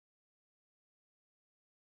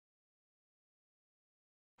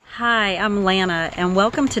Hi, I'm Lana, and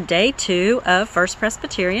welcome to day 2 of First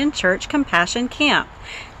Presbyterian Church Compassion Camp.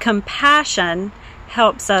 Compassion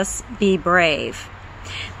helps us be brave.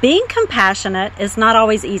 Being compassionate is not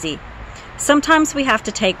always easy. Sometimes we have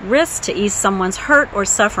to take risks to ease someone's hurt or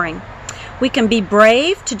suffering. We can be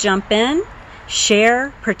brave to jump in,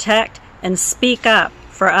 share, protect, and speak up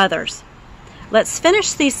for others. Let's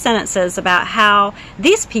finish these sentences about how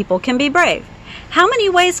these people can be brave. How many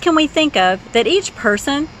ways can we think of that each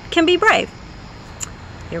person can be brave?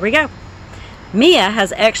 Here we go. Mia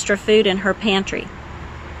has extra food in her pantry.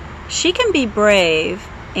 She can be brave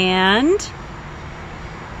and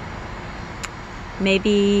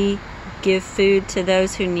maybe give food to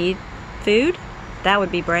those who need food. That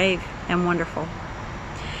would be brave and wonderful.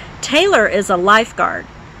 Taylor is a lifeguard.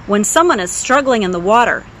 When someone is struggling in the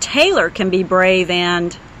water, Taylor can be brave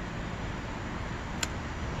and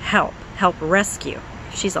help rescue.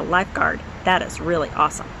 She's a lifeguard. That is really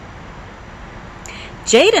awesome.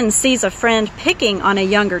 Jaden sees a friend picking on a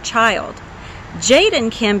younger child.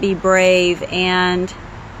 Jaden can be brave and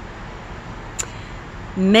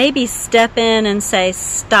maybe step in and say,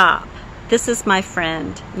 "Stop. This is my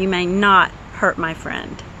friend. You may not hurt my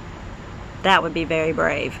friend." That would be very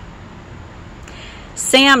brave.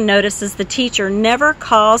 Sam notices the teacher never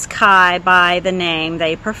calls Kai by the name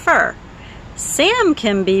they prefer. Sam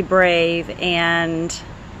can be brave and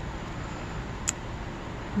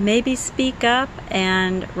maybe speak up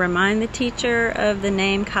and remind the teacher of the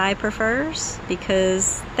name Kai prefers,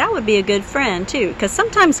 because that would be a good friend too, because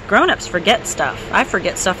sometimes grown-ups forget stuff. I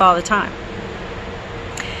forget stuff all the time.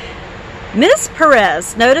 Miss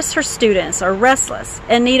Perez noticed her students are restless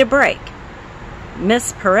and need a break.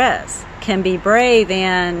 Miss Perez can be brave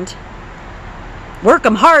and work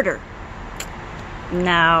them harder.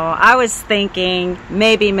 Now, I was thinking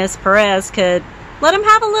maybe Miss Perez could let them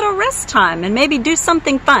have a little rest time and maybe do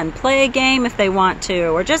something fun, play a game if they want to,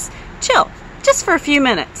 or just chill, just for a few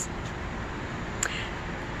minutes.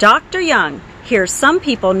 Dr. Young hears some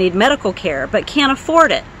people need medical care but can't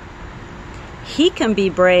afford it. He can be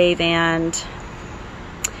brave and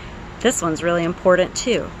this one's really important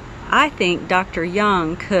too. I think Dr.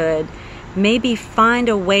 Young could maybe find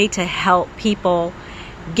a way to help people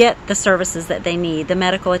get the services that they need, the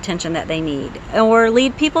medical attention that they need, or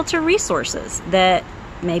lead people to resources that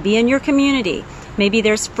may be in your community. Maybe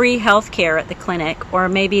there's free health care at the clinic, or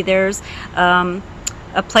maybe there's a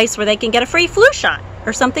place where they can get a free flu shot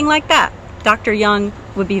or something like that. Dr. Young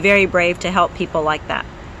would be very brave to help people like that.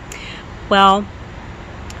 Well,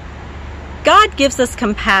 God gives us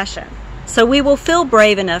compassion, so we will feel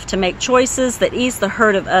brave enough to make choices that ease the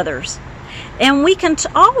hurt of others. And we can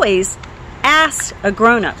always ask a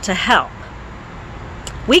grown-up to help.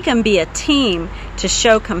 We can be a team to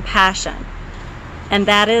show compassion, and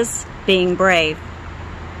that is being brave.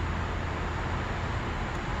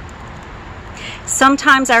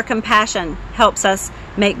 Sometimes our compassion helps us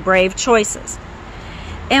make brave choices.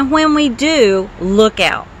 And when we do, look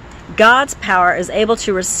out. God's power is able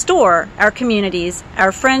to restore our communities,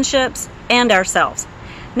 our friendships, and ourselves.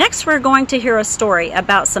 Next, we're going to hear a story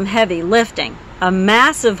about some heavy lifting, a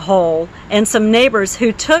massive hole, and some neighbors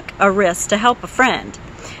who took a risk to help a friend.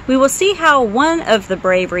 We will see how one act of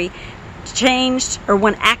bravery changed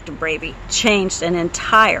an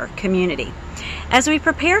entire community. As we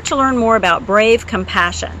prepare to learn more about brave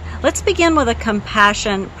compassion, let's begin with a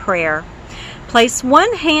compassion prayer. Place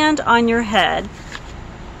one hand on your head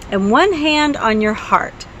and one hand on your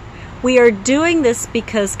heart. We are doing this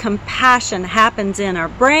because compassion happens in our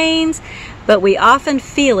brains, but we often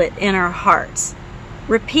feel it in our hearts.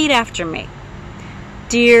 Repeat after me.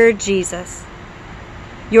 Dear Jesus,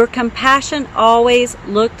 your compassion always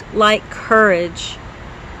looked like courage.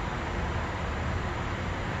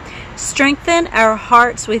 Strengthen our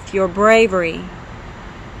hearts with your bravery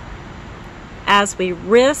as we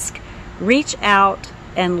reach out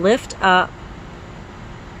and lift up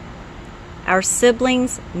our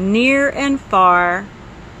siblings near and far.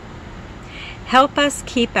 Help us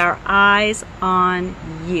keep our eyes on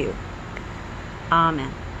you.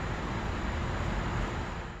 Amen.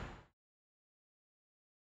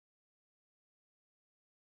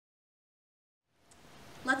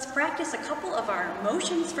 Let's practice a couple of our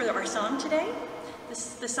motions for our song today.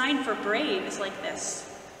 The sign for brave is like this.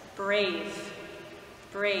 Brave,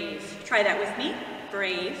 brave. Try that with me.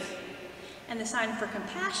 Brave. And the sign for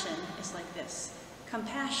compassion is like this.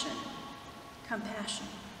 Compassion, compassion.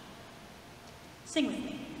 Sing with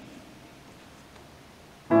me.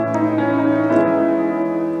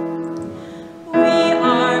 We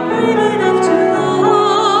are brave enough to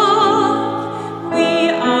love. We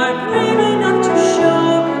are brave enough to show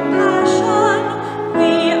compassion.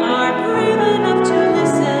 We are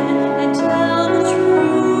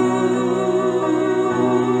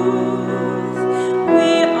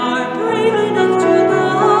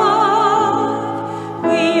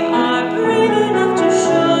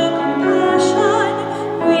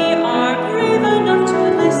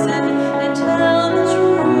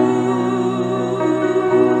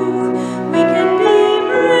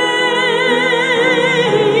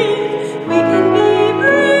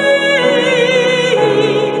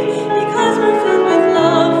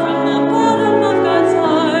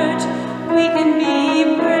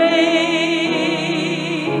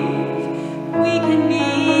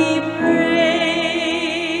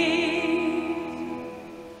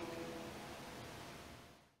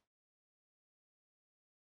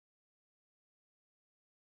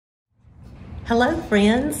Hello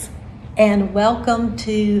friends, and welcome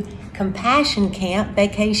to Compassion Camp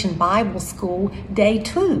Vacation Bible School Day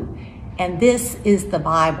 2. And this is the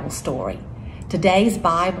Bible story. Today's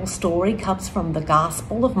Bible story comes from the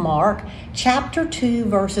Gospel of Mark, chapter 2,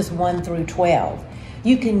 verses 1 through 12.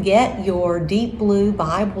 You can get your deep blue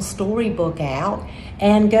Bible storybook out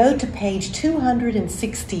and go to page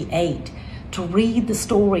 268 to read the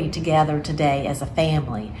story together today as a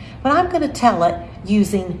family. But I'm going to tell it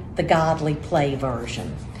using the Godly Play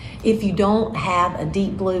version. If you don't have a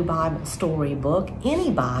deep blue Bible storybook,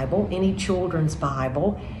 any children's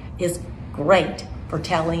Bible is great for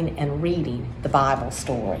telling and reading the Bible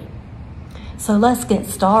story. So let's get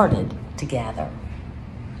started together.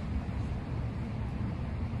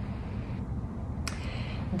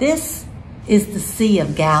 This is the Sea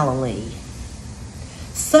of Galilee.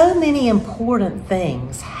 So many important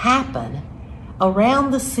things happen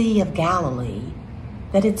around the Sea of Galilee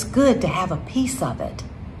that it's good to have a piece of it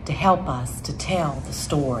to help us to tell the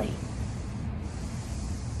story.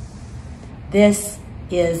 This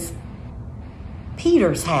is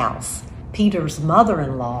Peter's house, Peter's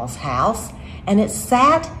mother-in-law's house, and it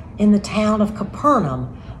sat in the town of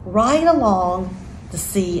Capernaum, right along the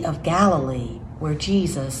Sea of Galilee, where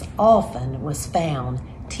Jesus often was found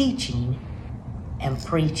teaching and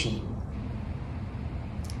preaching.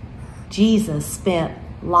 Jesus spent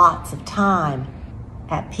lots of time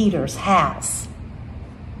at Peter's house.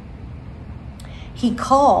 He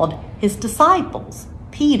called his disciples,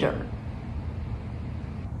 Peter,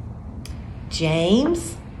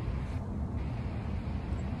 James,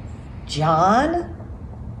 John,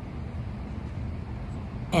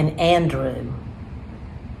 and Andrew.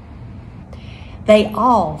 They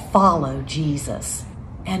all followed Jesus,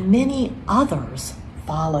 and many others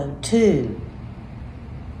followed too.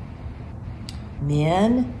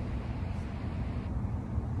 Men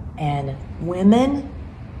and women,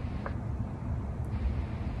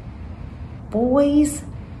 boys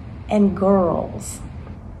and girls,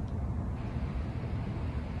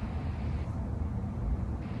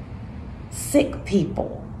 sick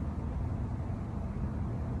people,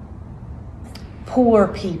 poor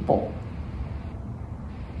people,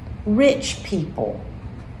 rich people,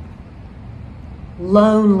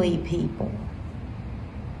 lonely people.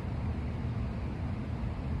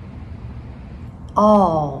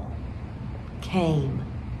 All came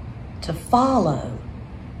to follow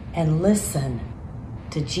and listen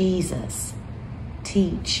to Jesus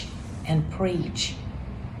teach and preach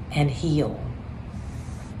and heal.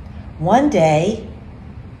 One day,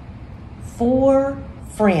 4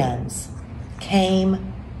 friends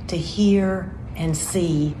came to hear and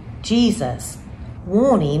see Jesus,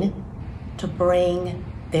 wanting to bring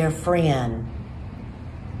their friend.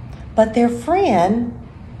 But their friend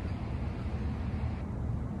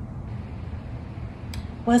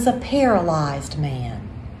was a paralyzed man.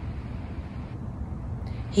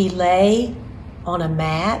 He lay on a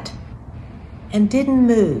mat and didn't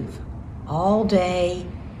move all day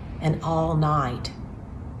and all night.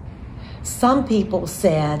 Some people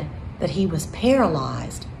said that he was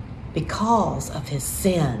paralyzed because of his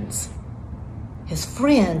sins. His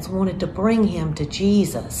friends wanted to bring him to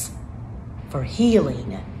Jesus for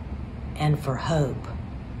healing and for hope.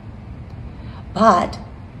 But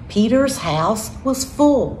Peter's house was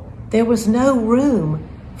full. There was no room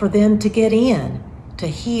for them to get in to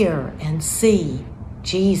hear and see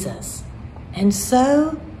Jesus. And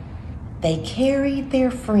so they carried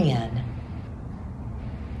their friend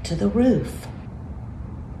to the roof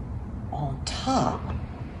on top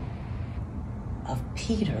of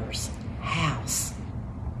Peter's house.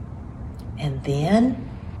 And then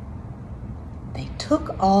they took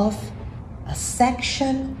off a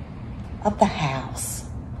section of the house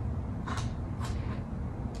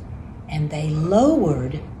and they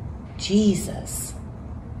lowered Jesus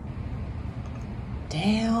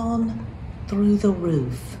down through the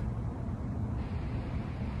roof.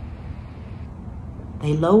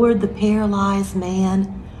 They lowered the paralyzed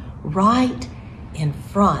man right in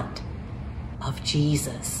front of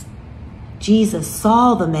Jesus. Jesus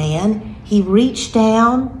saw the man. He reached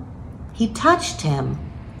down, he touched him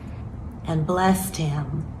and blessed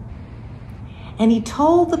him. And he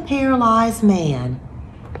told the paralyzed man,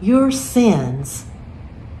 "Your sins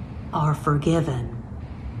are forgiven."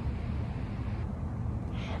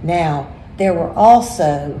 Now, there were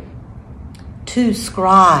also 2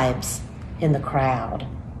 scribes in the crowd,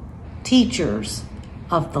 teachers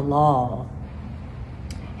of the law.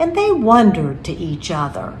 And they wondered to each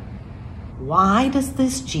other, why does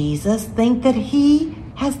this Jesus think that he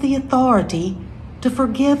has the authority to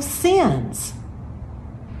forgive sins?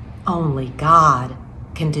 Only God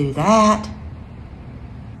can do that.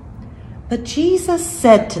 But Jesus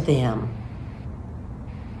said to them,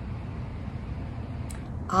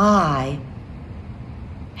 I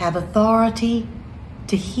have authority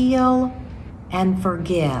to heal and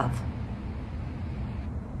forgive.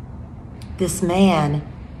 This man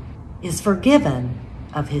is forgiven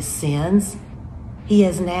of his sins. He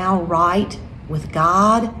is now right with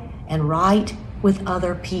God and right with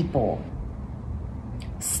other people.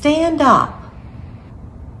 Stand up.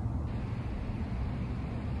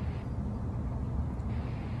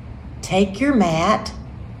 Take your mat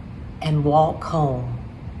and walk home.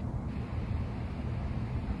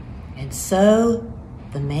 And so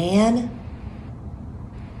the man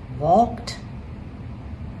walked,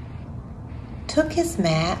 took his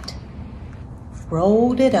mat,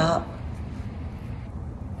 rolled it up,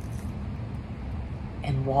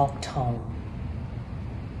 and walked home.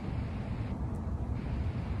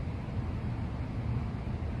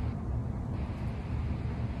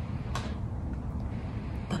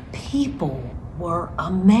 The people were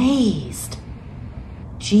amazed.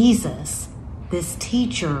 Jesus, this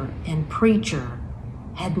teacher and preacher,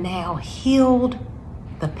 had now healed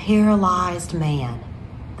the paralyzed man,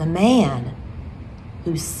 the man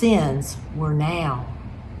whose sins were now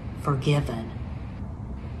forgiven.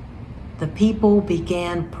 The people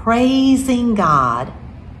began praising God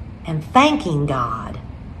and thanking God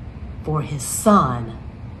for his son,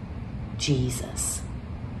 Jesus.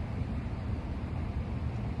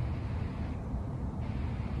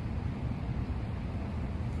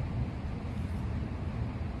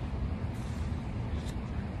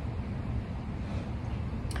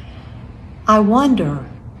 I wonder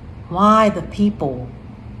why the people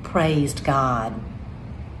praised God.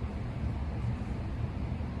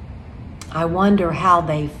 I wonder how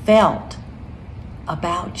they felt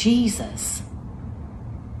about Jesus.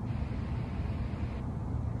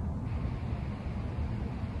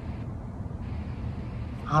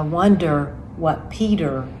 I wonder what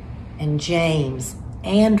Peter and James,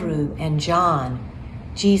 Andrew and John,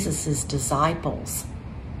 Jesus' disciples,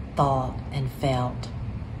 thought and felt.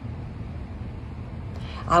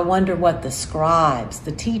 I wonder what the scribes,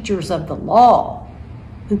 the teachers of the law,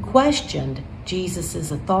 who questioned Jesus'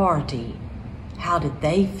 authority, how did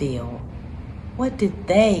they feel? What did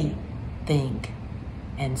they think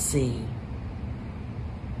and see?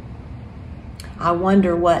 I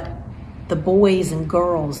wonder what the boys and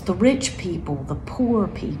girls, the rich people, the poor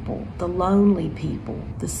people, the lonely people,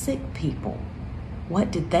 the sick people,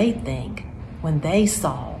 what did they think when they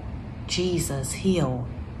saw Jesus heal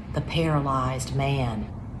the paralyzed man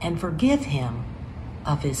and forgive him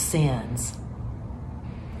of his sins?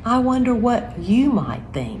 I wonder what you might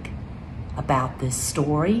think about this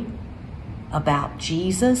story, about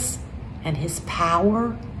Jesus and his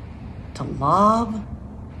power to love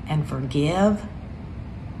and forgive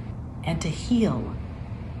and to heal.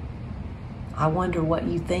 I wonder what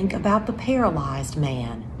you think about the paralyzed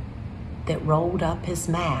man that rolled up his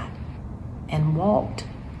mat and walked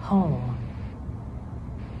home.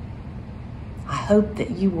 I hope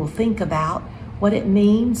that you will think about what it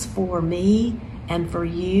means for me and for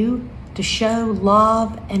you to show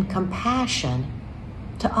love and compassion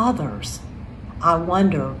to others. I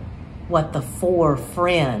wonder what the 4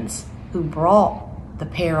 friends who brought the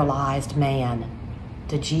paralyzed man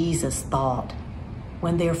to Jesus thought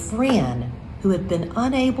when their friend, who had been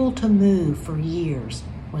unable to move for years,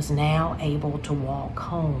 was now able to walk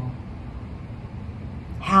home.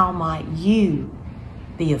 How might you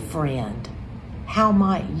be a friend? How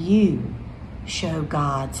might you show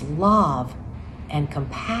God's love and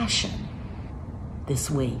compassion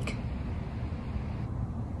this week?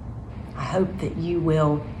 I hope that you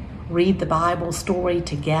will read the Bible story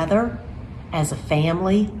together as a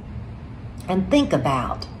family and think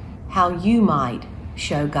about how you might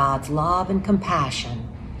show God's love and compassion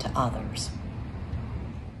to others.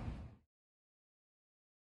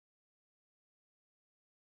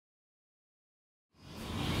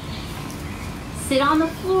 Sit on the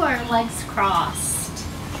floor, legs crossed.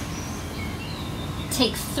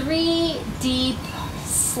 Take 3 deep,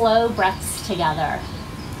 slow breaths together.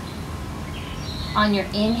 On your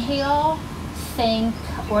inhale, think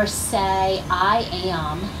or say, I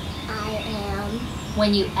am. I am.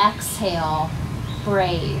 When you exhale,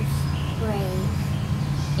 brave. Brave.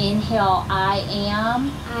 Inhale, I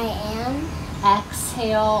am. I am.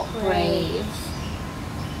 Exhale, brave.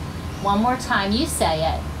 One more time, you say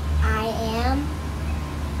it. I am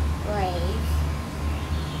brave.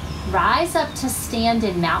 Rise up to stand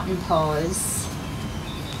in mountain pose.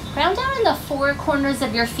 Ground down in the 4 corners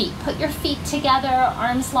of your feet. Put your feet together,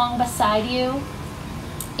 arms long beside you.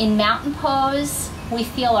 In mountain pose, we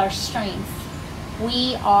feel our strength.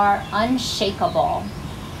 We are unshakable.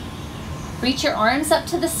 Reach your arms up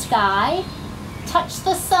to the sky, touch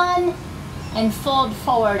the sun, and fold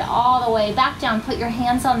forward all the way back down. Put your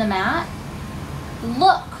hands on the mat.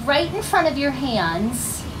 Look right in front of your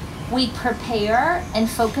hands. We prepare and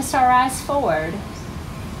focus our eyes forward.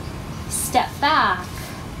 Step back,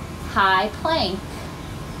 high plank.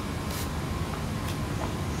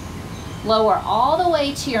 Lower all the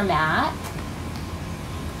way to your mat.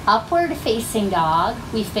 Upward facing dog.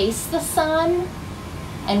 We face the sun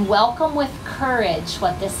and welcome with courage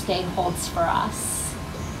what this day holds for us.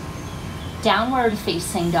 Downward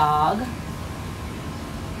facing dog.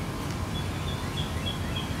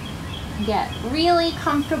 Get really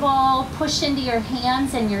comfortable. Push into your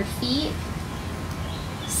hands and your feet.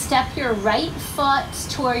 Step your right foot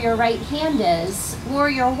to where your right hand is,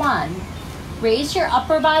 Warrior One. Raise your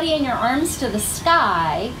upper body and your arms to the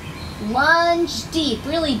sky. Lunge deep,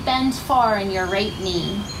 really bend far in your right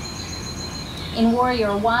knee. In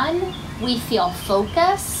Warrior One, we feel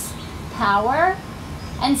focus, power,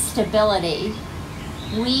 and stability.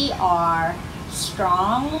 We are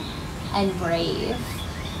strong and brave.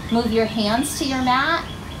 Move your hands to your mat,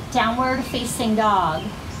 downward facing dog.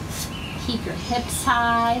 Keep your hips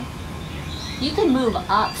high. You can move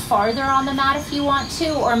up farther on the mat if you want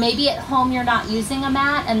to, or maybe at home you're not using a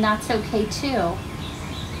mat, and that's okay too.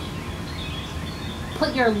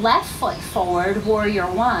 Put your left foot forward,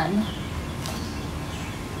 Warrior One.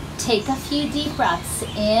 Take a few deep breaths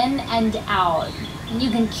in and out. And you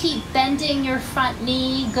can keep bending your front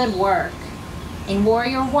knee. Good work. In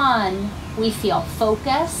Warrior One, we feel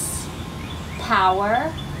focus,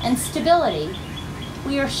 power, and stability.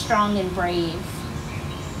 We are strong and brave.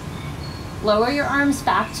 Lower your arms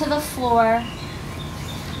back to the floor.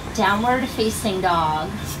 Downward facing dog.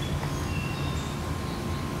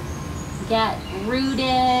 Get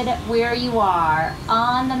rooted where you are,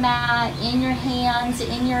 on the mat, in your hands,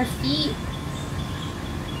 in your feet.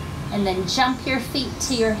 And then jump your feet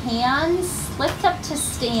to your hands. Lift up to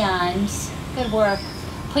stand. Good work.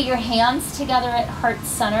 Put your hands together at heart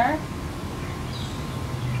center.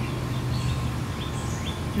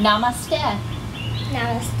 Namaste.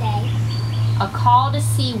 Namaste. A call to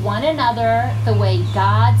see one another the way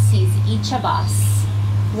God sees each of us.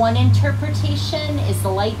 One interpretation is the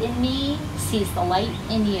light in me sees the light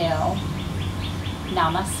in you.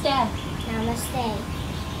 Namaste. Namaste.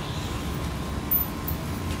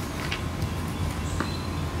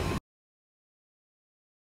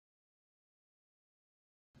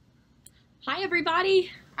 Hi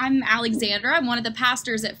everybody, I'm Alexandra. I'm one of the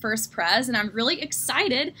pastors at First Pres, and I'm really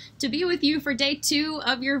excited to be with you for day 2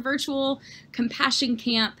 of your virtual Compassion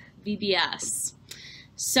Camp VBS.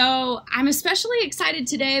 So I'm especially excited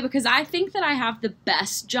today because I think that I have the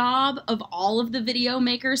best job of all of the video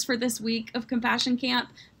makers for this week of Compassion Camp,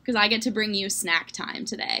 because I get to bring you snack time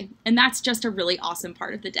today, and that's just a really awesome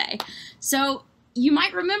part of the day. So you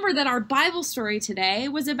might remember that our Bible story today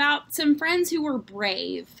was about some friends who were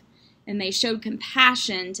brave, and they showed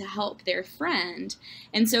compassion to help their friend.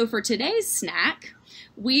 And so for today's snack,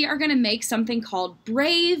 we are going to make something called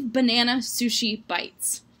Brave Banana Sushi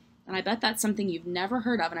Bites. And I bet that's something you've never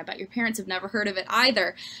heard of, and I bet your parents have never heard of it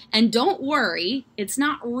either. And don't worry, it's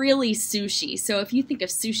not really sushi. So if you think of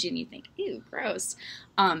sushi and you think, ew, gross,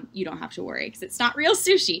 you don't have to worry because it's not real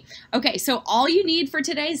sushi. Okay, so all you need for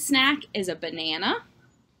today's snack is a banana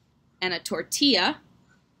and a tortilla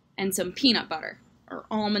and some peanut butter, or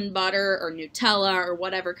almond butter, or Nutella, or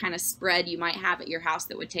whatever kind of spread you might have at your house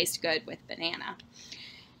that would taste good with banana.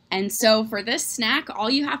 And so for this snack, all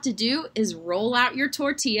you have to do is roll out your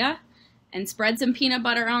tortilla and spread some peanut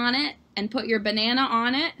butter on it and put your banana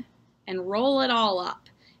on it and roll it all up.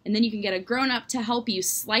 And then you can get a grown-up to help you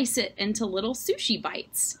slice it into little sushi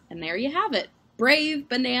bites. And there you have it, Brave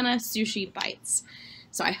Banana Sushi Bites.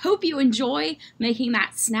 So I hope you enjoy making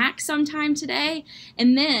that snack sometime today.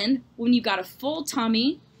 And then when you've got a full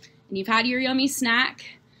tummy and you've had your yummy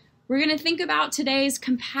snack, we're going to think about today's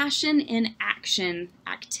compassion in action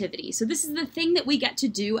activity. So this is the thing that we get to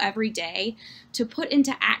do every day to put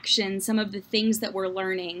into action some of the things that we're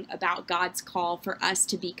learning about God's call for us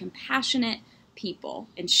to be compassionate people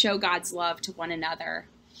and show God's love to one another.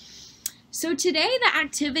 So today, the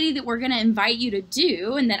activity that we're going to invite you to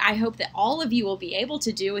do, and that I hope that all of you will be able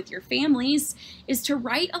to do with your families, is to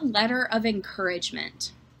write a letter of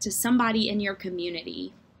encouragement to somebody in your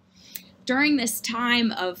community. During this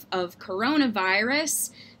time of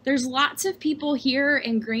coronavirus, There's lots of people here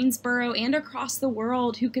in Greensboro and across the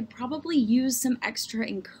world who could probably use some extra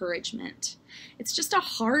encouragement. It's just a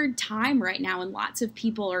hard time right now, and lots of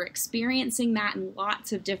people are experiencing that in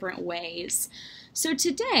lots of different ways. So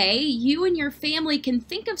today, you and your family can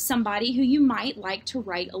think of somebody who you might like to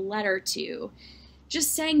write a letter to,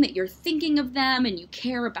 just saying that you're thinking of them and you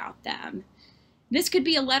care about them. This could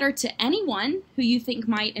be a letter to anyone who you think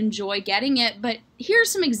might enjoy getting it, but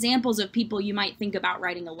here's some examples of people you might think about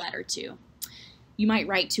writing a letter to. You might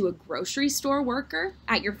write to a grocery store worker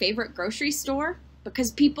at your favorite grocery store,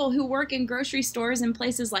 because people who work in grocery stores and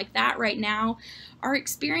places like that right now are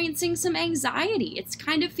experiencing some anxiety. It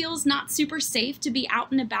kind of feels not super safe to be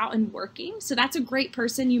out and about and working, so that's a great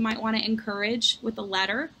person you might want to encourage with a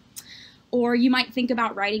letter. Or you might think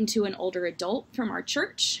about writing to an older adult from our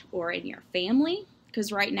church or in your family, because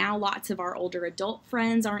right now lots of our older adult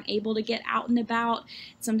friends aren't able to get out and about.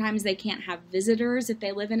 Sometimes they can't have visitors if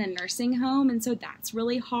they live in a nursing home, and so that's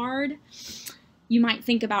really hard. You might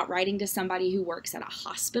think about writing to somebody who works at a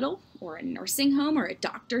hospital or a nursing home or a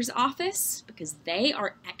doctor's office, because they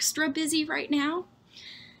are extra busy right now.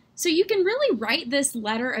 So you can really write this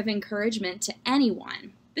letter of encouragement to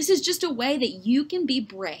anyone. This is just a way that you can be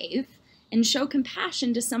brave and show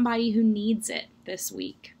compassion to somebody who needs it this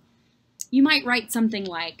week. You might write something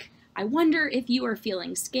like, "I wonder if you are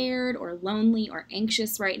feeling scared or lonely or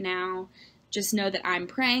anxious right now. Just know that I'm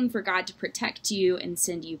praying for God to protect you and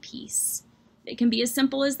send you peace." It can be as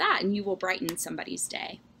simple as that, and you will brighten somebody's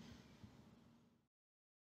day.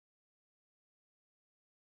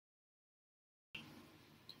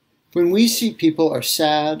 When we see people are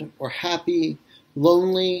sad or happy,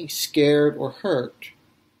 lonely, scared, or hurt,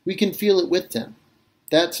 we can feel it with them.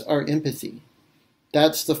 That's our empathy.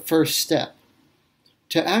 That's the first step.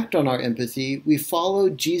 To act on our empathy, we follow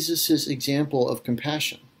Jesus' example of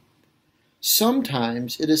compassion.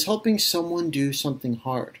 Sometimes it is helping someone do something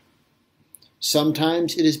hard.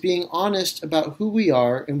 Sometimes it is being honest about who we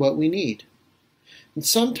are and what we need. And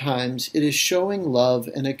sometimes it is showing love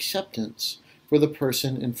and acceptance for the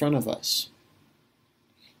person in front of us.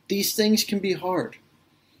 These things can be hard.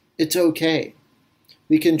 It's okay.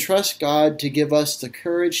 We can trust God to give us the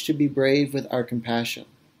courage to be brave with our compassion.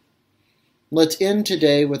 Let's end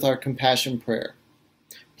today with our compassion prayer.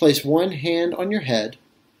 Place one hand on your head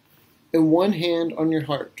and one hand on your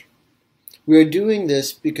heart. We are doing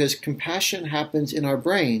this because compassion happens in our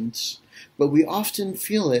brains, but we often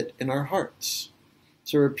feel it in our hearts.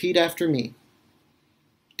 So repeat after me.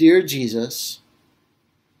 Dear Jesus,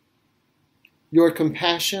 your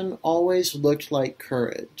compassion always looked like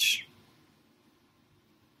courage.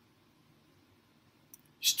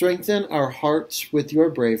 Strengthen our hearts with your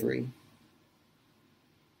bravery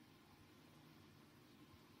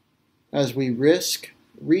as we risk,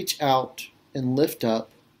 reach out, and lift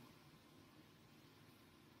up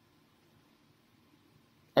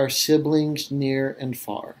our siblings near and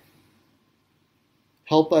far.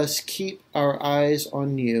 Help us keep our eyes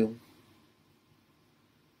on you.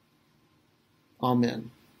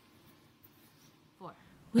 Amen.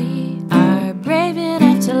 We are brave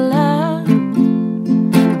enough to love.